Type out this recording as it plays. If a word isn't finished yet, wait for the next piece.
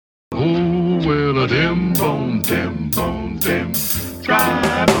dim boom, dim boom, dim.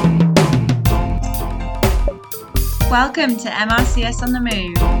 Try boom, boom, boom, boom. Welcome to MRCS on the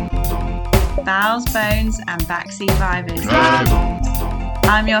Move. Bowels, Bones and Backseat Vibers. Try boom, boom.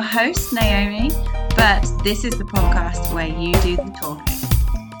 I'm your host, Naomi, but this is the podcast where you do the talking.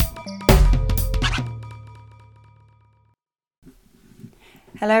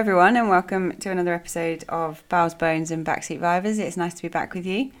 Hello everyone and welcome to another episode of Bowels, Bones and Backseat Vibers. It's nice to be back with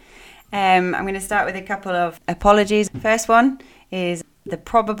you. I'm going to start with a couple of apologies. First one is the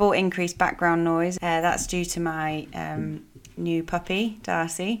probable increased background noise. That's due to my new puppy,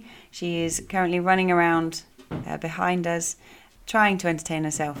 Darcy. She is currently running around behind us, trying to entertain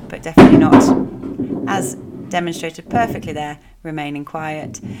herself, but definitely not, as demonstrated perfectly there, remaining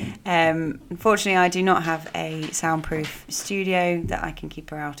quiet. Unfortunately, I do not have a soundproof studio that I can keep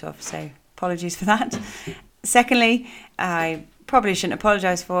her out of, so apologies for that. Secondly, I probably shouldn't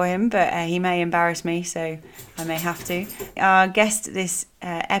apologise for him, but he may embarrass me, so I may have to. Our guest this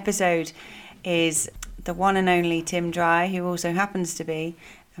episode is the one and only Tim Dry, who also happens to be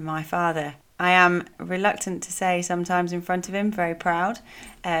my father. I am reluctant to say sometimes in front of him, very proud,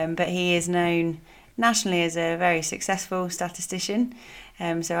 but he is known nationally as a very successful statistician.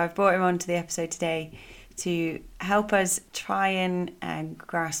 So I've brought him onto the episode today to help us try and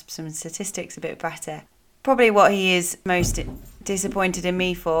grasp some statistics a bit better. Probably what he is most disappointed in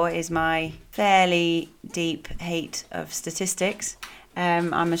me for is my fairly deep hate of statistics.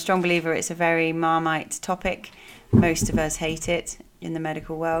 I'm a strong believer it's a very Marmite topic. Most of us hate it in the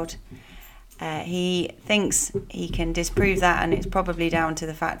medical world. He thinks he can disprove that, and it's probably down to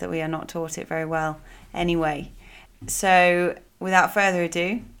the fact that we are not taught it very well anyway. So without further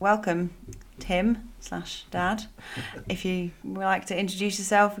ado, welcome Tim/Dad. If you would like to introduce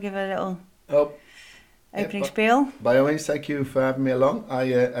yourself, give a little opening spiel. By all means, thank you for having me along.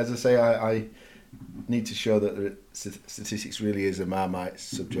 I need to show that the statistics really is a Marmite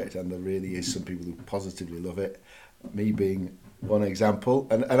subject, and there really is some people who positively love it, me being one example.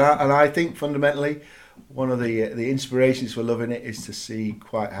 And I think fundamentally one of the inspirations for loving it is to see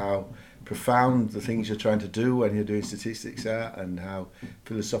quite how profound the things you're trying to do when you're doing statistics are, and how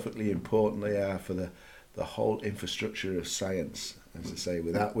philosophically important they are for the whole infrastructure of science. As I say,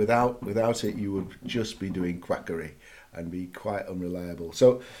 without it, you would just be doing quackery and be quite unreliable.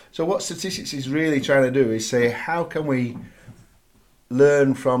 So what statistics is really trying to do is say, how can we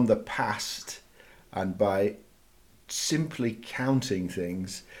learn from the past, and by simply counting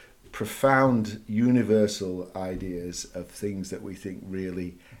things, profound universal ideas of things that we think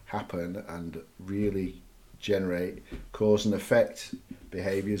really happen and really generate cause and effect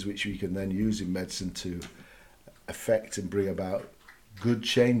behaviours, which we can then use in medicine to affect and bring about good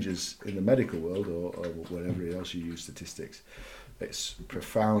changes in the medical world, or wherever else you use statistics. It's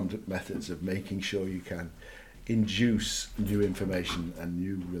profound methods of making sure you can induce new information and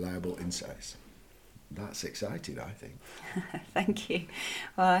new reliable insights. That's exciting, I think. Thank you.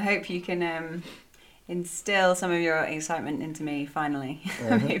 Well, I hope you can instill some of your excitement into me finally,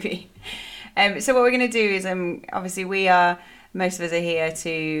 maybe. So what we're going to do is, obviously most of us are here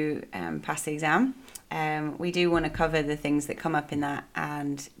to pass the exam. We do want to cover the things that come up in that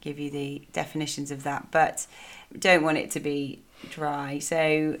and give you the definitions of that, but don't want it to be dry.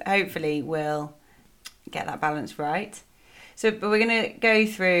 So hopefully we'll get that balance right. But we're going to go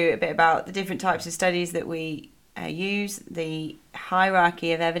through a bit about the different types of studies that we use, the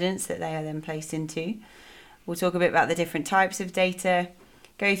hierarchy of evidence that they are then placed into. We'll talk a bit about the different types of data,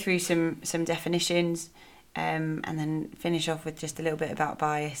 go through some definitions, and then finish off with just a little bit about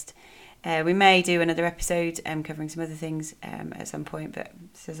bias. We may do another episode covering some other things at some point, but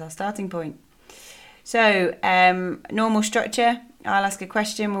this is our starting point. So, normal structure. I'll ask a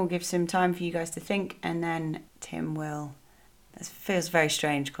question, we'll give some time for you guys to think, and then Tim will... It feels very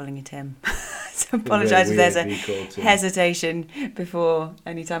strange calling you Tim. So apologise if there's a hesitation before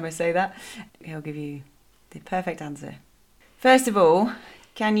any time I say that. He'll give you the perfect answer. First of all,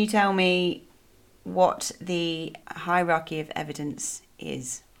 can you tell me what the hierarchy of evidence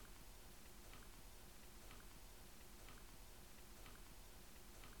is?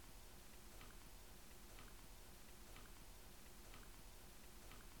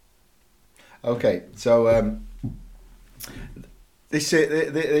 Okay, so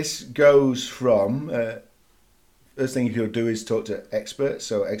this goes from first thing you could do is talk to experts,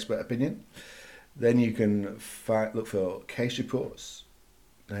 so expert opinion. Then you can look for case reports.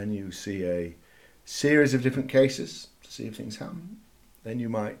 Then you see a series of different cases to see if things happen. Then you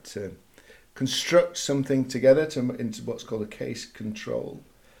might construct something together into what's called a case control,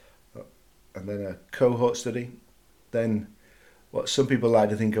 and then a cohort study. Then what some people like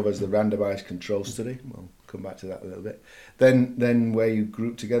to think of as the randomised control study. We'll come back to that a little bit. Then where you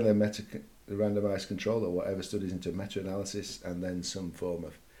group together the randomised control or whatever studies into meta-analysis and then some form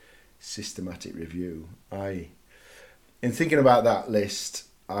of systematic review. In thinking about that list,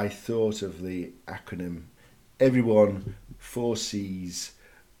 I thought of the acronym Everyone Foresees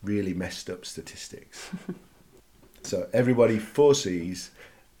Really Messed Up Statistics. So everybody foresees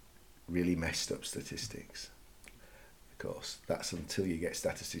really messed up statistics. Of course, that's until you get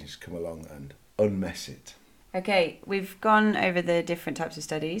statisticians come along and unmess it. Okay, we've gone over the different types of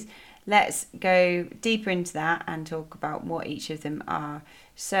studies. Let's go deeper into that and talk about what each of them are.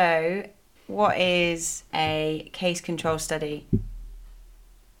 So, what is a case control study?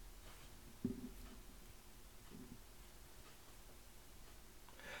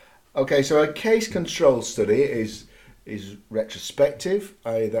 Okay, so a case control study is retrospective.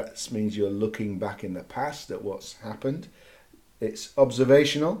 That means you're looking back in the past at what's happened. It's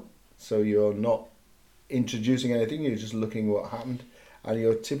observational, so you're not introducing anything, you're just looking what happened, and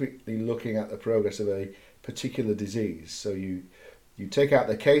you're typically looking at the progress of a particular disease. So you take out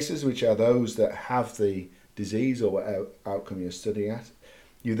the cases, which are those that have the disease or what outcome you're studying at.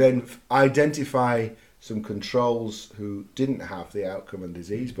 You then identify some controls who didn't have the outcome and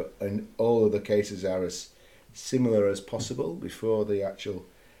disease, but in all of the cases are as similar as possible before the actual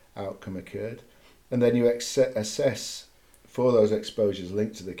outcome occurred. And then you assess for those exposures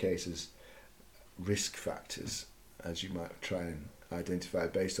linked to the cases risk factors, as you might try and identify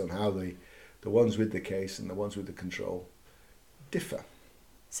based on how the ones with the case and the ones with the control differ.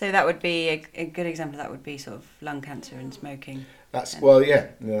 So that would be a good example. That would be sort of lung cancer and smoking. That's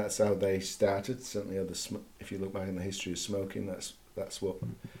how they started. Certainly, if you look back in the history of smoking, that's what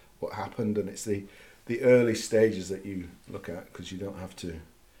happened, and it's the early stages that you look at because you don't have to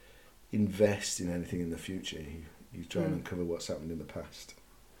invest in anything in the future. You try and uncover what's happened in the past.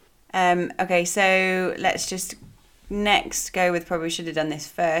 Okay, so let's just next go with, probably should have done this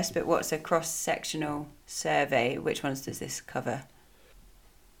first, but what's a cross-sectional survey? Which ones does this cover?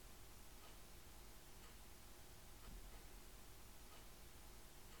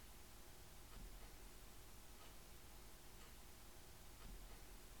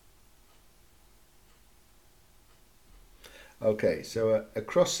 Okay, so a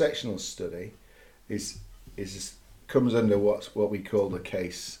cross-sectional study comes under what we call the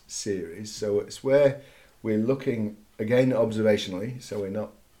case series. So it's where we're looking again observationally. So we're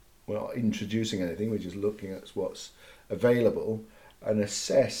not introducing anything. We're just looking at what's available and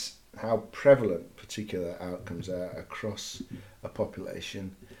assess how prevalent particular outcomes are across a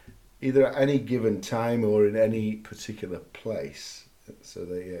population, either at any given time or in any particular place. So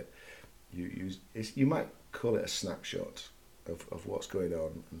you might call it a snapshot of what's going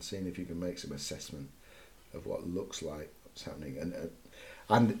on and seeing if you can make some assessment of what looks like what's happening.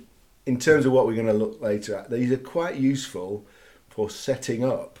 And in terms of what we're going to look later at, these are quite useful for setting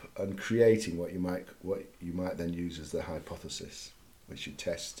up and creating what you might then use as the hypothesis, which you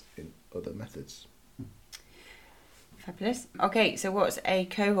test in other methods. Fabulous. Okay, so what's a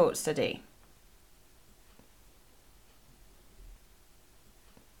cohort study?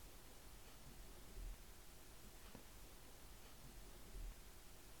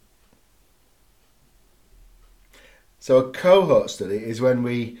 So a cohort study is when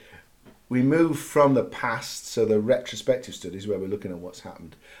we move from the past, so the retrospective studies where we're looking at what's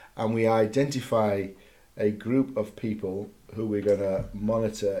happened, and we identify a group of people who we're going to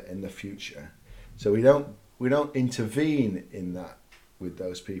monitor in the future. So we don't intervene in that with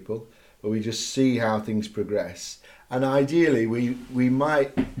those people, but we just see how things progress. And ideally, we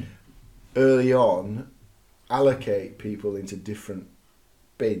might early on allocate people into different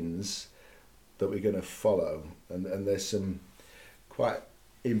bins that we're going to follow, and there's some quite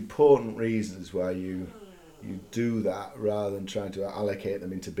important reasons why you do that rather than trying to allocate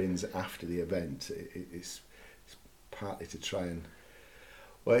them into bins after the event. It's partly to try and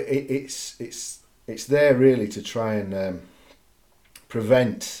it's there really to try and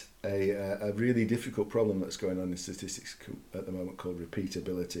prevent a really difficult problem that's going on in statistics at the moment called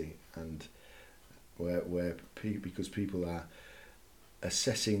repeatability, and because people are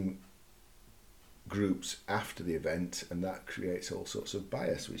assessing groups after the event, and that creates all sorts of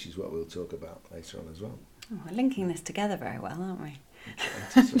bias, which is what we'll talk about later on as well. Oh, we're linking this together very well, aren't we?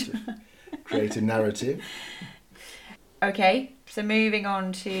 To sort of create a narrative. Okay, so moving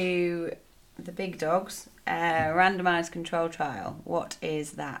on to the big dogs, randomised control trial. What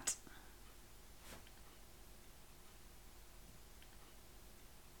is that?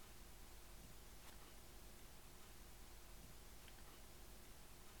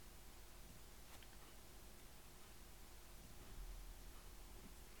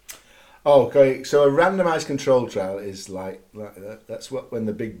 Oh, okay. So a randomised control trial is like that's what when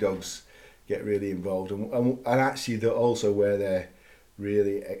the big dogs get really involved, and actually they're also where they're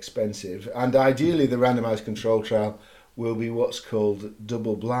really expensive. And ideally, the randomised control trial will be what's called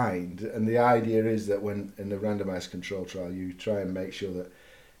double blind. And the idea is that when in the randomised control trial, you try and make sure that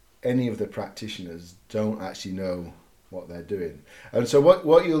any of the practitioners don't actually know what they're doing. And so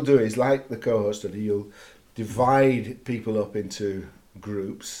what you'll do is, like the cohort study, you'll divide people up into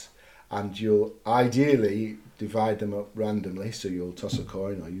groups, and you'll ideally divide them up randomly. So you'll toss a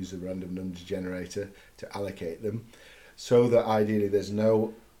coin or use a random number generator to allocate them, so that ideally there's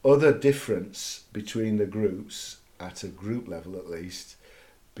no other difference between the groups, at a group level at least,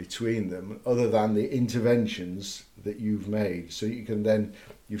 between them, other than the interventions that you've made. So you can then,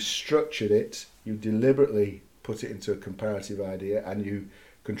 you've structured it, you deliberately put it into a comparative idea, and you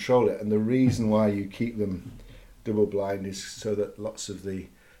control it. And the reason why you keep them double blind is so that lots of the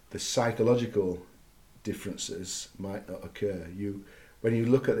psychological differences might not occur. When you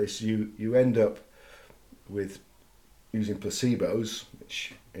look at this, you end up with using placebos,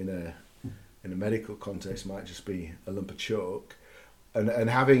 which in a medical context might just be a lump of chalk, and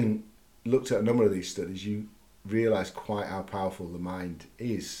having looked at a number of these studies, you realise quite how powerful the mind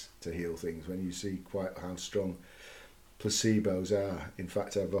is to heal things when you see quite how strong placebos are. In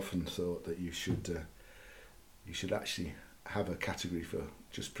fact, I've often thought that you should actually have a category for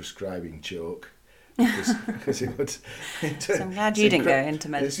just prescribing chalk, because it would. So I'm glad you didn't go into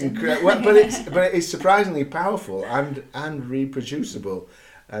medicine. But it's surprisingly powerful and reproducible,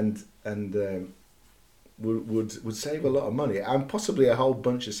 and would save a lot of money and possibly a whole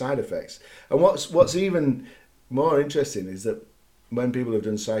bunch of side effects. And what's even more interesting is that when people have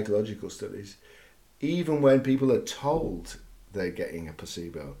done psychological studies, even when people are told they're getting a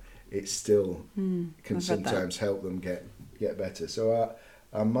placebo, it still can sometimes help them get better. So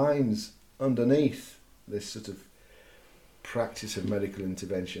our minds underneath this sort of practice of medical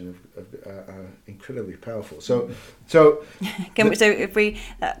intervention are incredibly powerful. So if we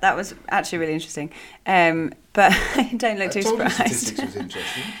that was actually really interesting, but don't look too surprised. Statistics was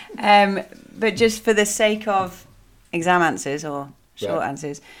interesting. But just for the sake of exam answers or short Right.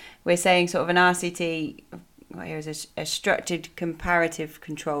 answers, we're saying sort of an RCT. Well, here's a structured comparative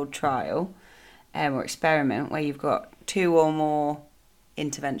controlled trial or experiment where you've got two or more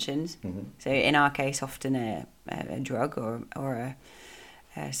interventions. Mm-hmm. So in our case, often a drug or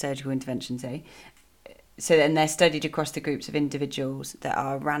a surgical intervention, say. So then they're studied across the groups of individuals that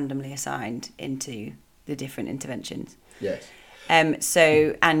are randomly assigned into the different interventions. Yes.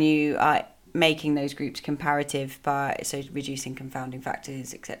 And you are making those groups comparative by reducing confounding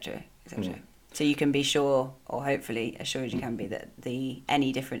factors, etc., etc. So you can be sure, or hopefully as sure as you can be, that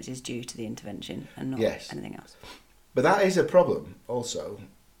any difference is due to the intervention and not anything else. But that is a problem also,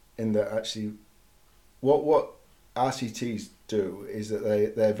 in that actually what RCTs do is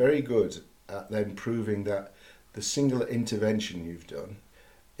that they're very good at then proving that the single intervention you've done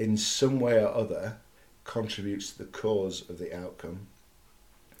in some way or other contributes to the cause of the outcome.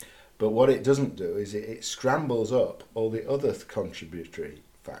 But what it doesn't do is it scrambles up all the other contributory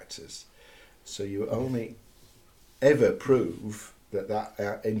factors. So you only ever prove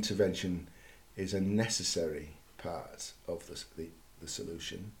that intervention is a necessary part of the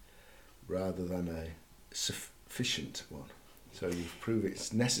solution rather than a sufficient one. So you prove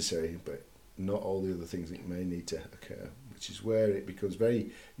it's necessary, but not all the other things that may need to occur, which is where it becomes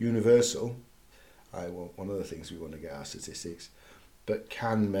very universal. One of the things we want to get our statistics, but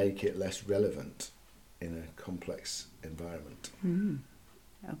can make it less relevant in a complex environment.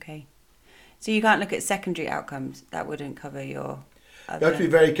 Okay. So you can't look at secondary outcomes. That wouldn't cover your other... You have to be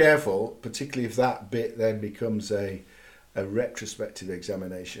very careful, particularly if that bit then becomes a retrospective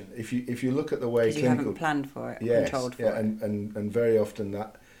examination. If you look at the way clinical... you haven't planned for it, controlled for it. And very often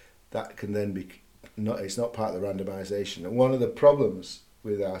that can then be... it's not part of the randomisation. And one of the problems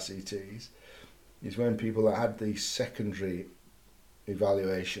with RCTs is when people that had these secondary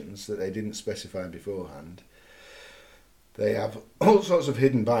evaluations that they didn't specify beforehand, they have all sorts of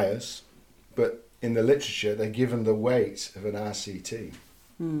hidden bias, but in the literature they're given the weight of an RCT,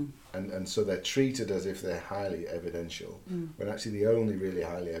 and so they're treated as if they're highly evidential, when actually the only really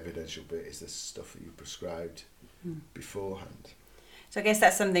highly evidential bit is the stuff that you prescribed beforehand. So I guess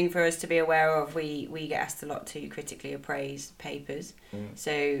that's something for us to be aware of. We get asked a lot to critically appraise papers,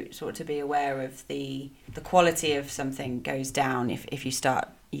 so sort of to be aware of the quality of something goes down if you start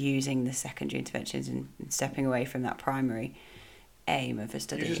using the secondary interventions and stepping away from that primary aim of a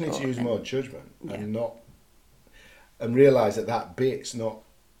study. You just need to use more judgment and realise that bit's not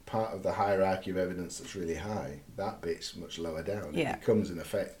part of the hierarchy of evidence that's really high. That bit's much lower down. It becomes, in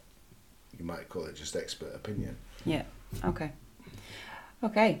effect, you might call it just expert opinion. Yeah. Okay.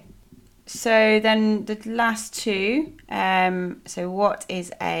 Okay. So then the last two. So what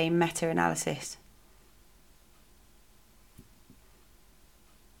is a meta-analysis?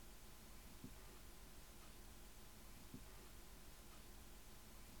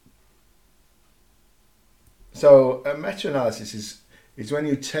 So a meta-analysis is when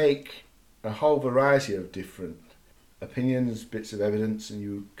you take a whole variety of different opinions, bits of evidence, and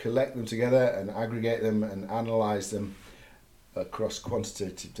you collect them together and aggregate them and analyse them across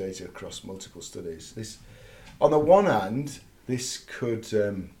quantitative data across multiple studies. This, on the one hand, this could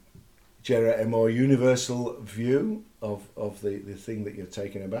generate a more universal view of the thing that you're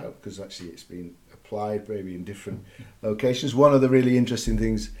taking about, because actually it's been applied maybe in different locations. One of the really interesting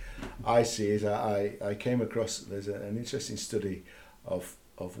things I see is I came across, there's an interesting study of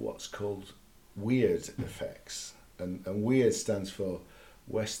what's called weird effects. And weird stands for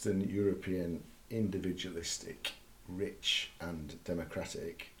Western European individualistic, rich and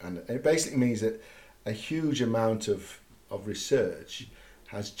democratic. And it basically means that a huge amount of research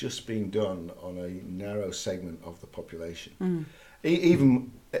has just been done on a narrow segment of the population.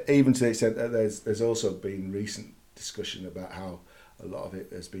 Even to the extent that there's also been recent discussion about how a lot of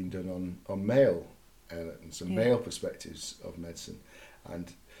it has been done on male and some male perspectives of medicine.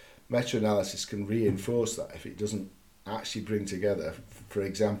 And meta-analysis can reinforce that if it doesn't actually bring together, for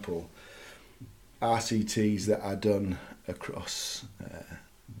example, RCTs that are done across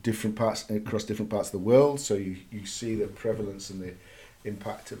different parts of the world. So you see the prevalence and the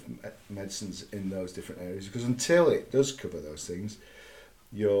impact of medicines in those different areas. Because until it does cover those things,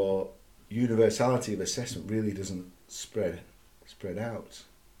 your universality of assessment really doesn't spread out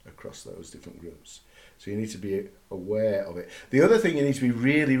across those different groups. So you need to be aware of it. The other thing you need to be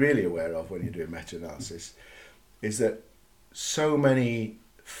really, really aware of when you're doing meta-analysis is that so many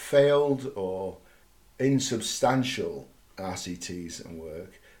failed or insubstantial RCTs and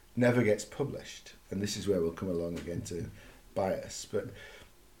work never gets published. And this is where we'll come along again to bias. But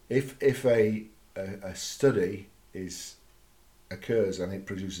if a study occurs and it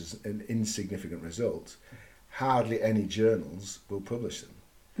produces an insignificant result, hardly any journals will publish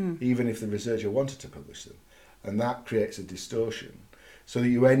them, even if the researcher wanted to publish them. And that creates a distortion, so that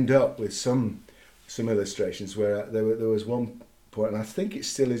you end up with some illustrations where there was one point, and I think it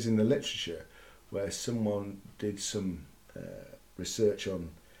still is in the literature, where someone did some research on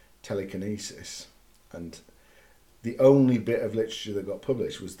telekinesis, and the only bit of literature that got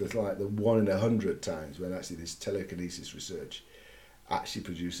published was the 1 in 100 times when actually this telekinesis research actually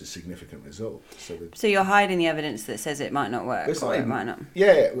produced a significant result. So you're hiding the evidence that says it might not work, or it might not.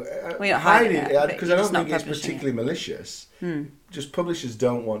 Yeah, well, you're hiding it because I don't think it's particularly malicious. Just publishers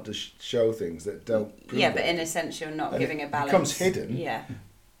don't want to show things that don't prove it. But in a sense you're not giving a balance. It becomes hidden. Yeah.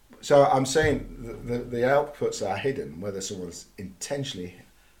 So I'm saying the outputs are hidden, whether someone's intentionally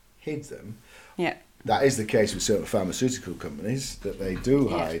hid them. Yeah. That is the case with certain pharmaceutical companies, that they do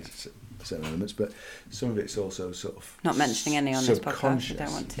hide certain elements, but some of it's also sort of not mentioning any on this podcast. I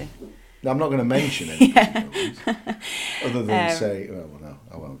don't want to. No, I'm not going to mention any other than say, well, no,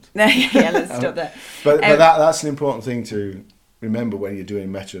 I won't. Let's stop there. But that's an important thing to remember when you're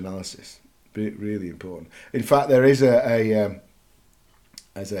doing meta-analysis. Really important. In fact, there is a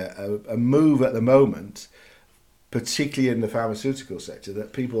move at the moment, particularly in the pharmaceutical sector,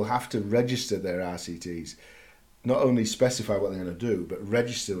 that people have to register their RCTs, not only specify what they're going to do, but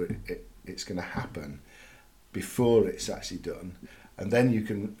register it's going to happen before it's actually done, and then you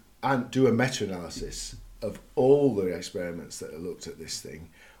can do a meta-analysis of all the experiments that are looked at this thing,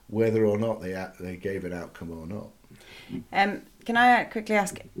 whether or not they gave an outcome or not. Can I quickly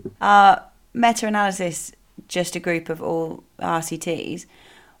ask, meta-analysis just a group of all RCTs,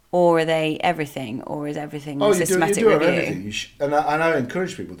 or are they everything, or is everything systematic review? Everything. And I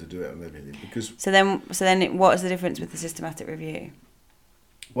encourage people to do it on everything, because. So then, what is the difference with the systematic review?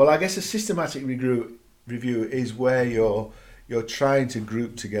 Well, I guess a systematic review is where you're trying to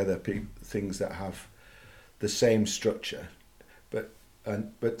group together things that have the same structure, but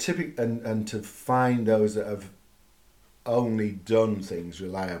to find those that have only done things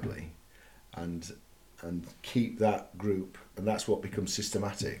reliably, and keep that group, and that's what becomes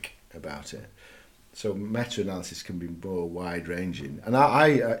systematic about it. So meta-analysis can be more wide-ranging, and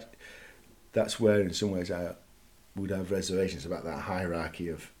I that's where in some ways I would have reservations about that hierarchy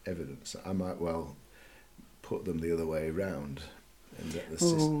of evidence. I might well put them the other way around. And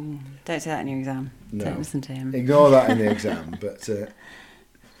don't say that in your exam. No. Don't listen to him. Ignore that in the exam. But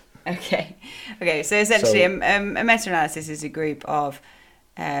Okay. So essentially, a meta-analysis is a group of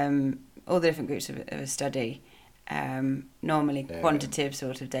all the different groups of a study, normally quantitative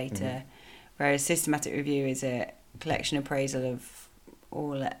sort of data, whereas systematic review is a collection appraisal of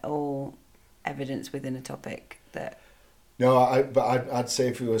all evidence within a topic that. No, I'd say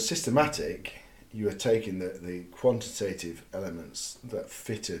if you were systematic, you were taking the quantitative elements that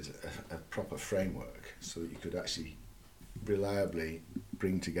fitted a proper framework so that you could actually reliably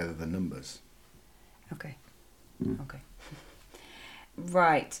bring together the numbers. Okay.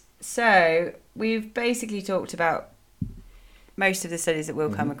 Right. So we've basically talked about most of the studies that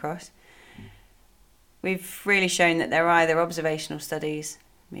we'll come across. We've really shown that they're either observational studies,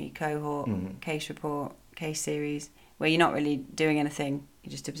 cohort, case report, case series, where you're not really doing anything,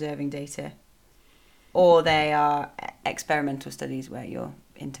 you're just observing data, or they are experimental studies where you're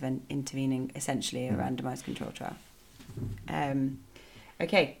intervening essentially a randomised control trial.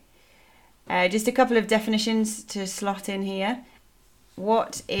 Okay. Just a couple of definitions to slot in here.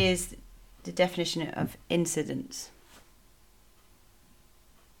 What is the definition of incidence?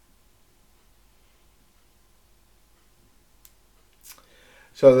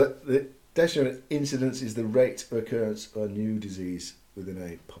 So the definition of incidence is the rate of occurrence of a new disease within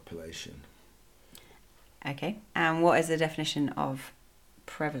a population. Okay. And what is the definition of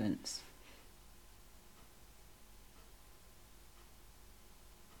prevalence?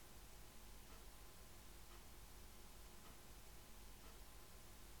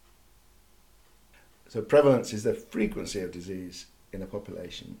 So prevalence is the frequency of disease in a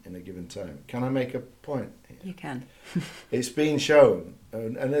population in a given time. Can I make a point here? You can. It's been shown,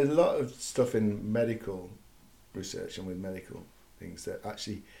 and there's a lot of stuff in medical research and with medical things that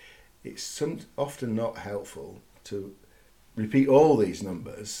actually it's often not helpful to repeat all these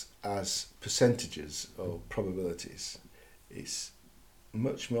numbers as percentages or probabilities. It's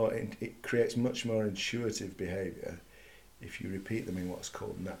much more. It creates much more intuitive behaviour if you repeat them in what's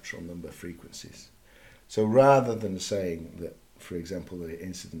called natural number frequencies. So rather than saying that, for example, the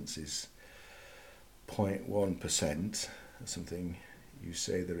incidence is 0.1% or something, you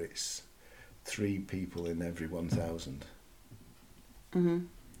say that it's 3 people in every 1,000. Mm-hmm.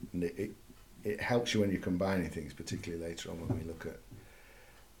 And it helps you when you're combining things, particularly later on when we look at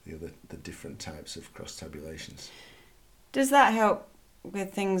the different types of cross tabulations. Does that help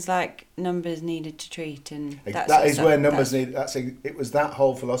with things like numbers needed to treat and that is where numbers need. It was that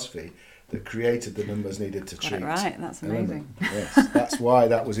whole philosophy that created the numbers needed to treat. Right, that's amazing. Yes, that's why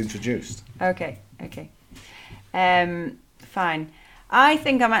that was introduced. Okay. Fine. I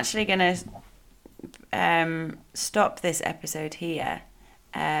think I'm actually going to stop this episode here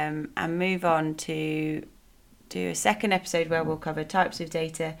and move on to do a second episode where we'll cover types of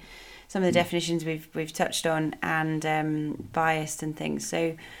data, some of the definitions we've touched on, and biased and things.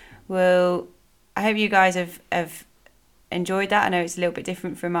 So I hope you guys have enjoyed that. I know it's a little bit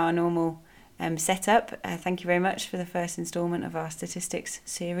different from our normal setup. Thank you very much for the first instalment of our statistics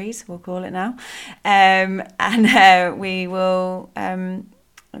series, we'll call it now. And we will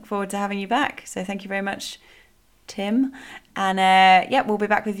look forward to having you back. So thank you very much, Tim. And we'll be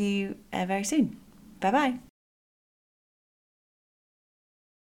back with you very soon. Bye-bye.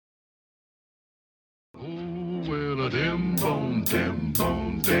 Oh, well, a dim bone,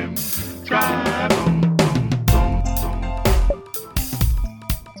 try bone.